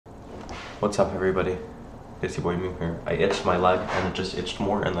What's up, everybody? It's your boy Moon here. I itched my leg and it just itched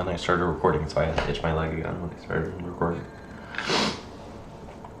more, and then I started recording, so I had to itch my leg again when I started recording.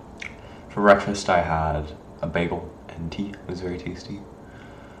 For breakfast, I had a bagel and tea. It was very tasty.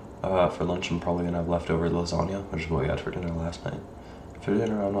 For lunch, I'm probably gonna have leftover lasagna, which is what we had for dinner last night. For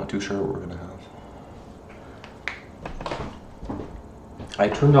dinner, I'm not too sure what we're gonna have. I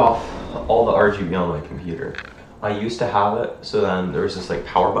turned off all the RGB on my computer. I used to have it, so then there was this like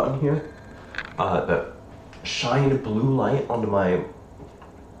power button here that shined blue light onto my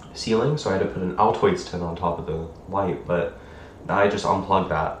ceiling, so I had to put an Altoids tin on top of the light, but now I just unplugged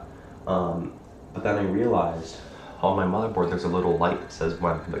that. But then I realized on my motherboard there's a little light that says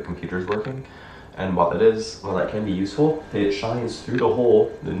when the computer's working, and what it is, well, that can be useful. It shines through the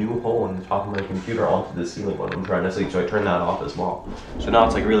hole, the new hole in the top of my computer onto the ceiling when I'm trying to sleep, so I turned that off as well. So now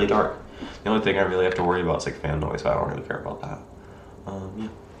it's like really dark. The only thing I really have to worry about is like fan noise, but I don't really care about that. Yeah.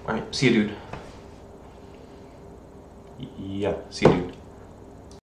 Alright, see you, dude. Yeah, see you, dude.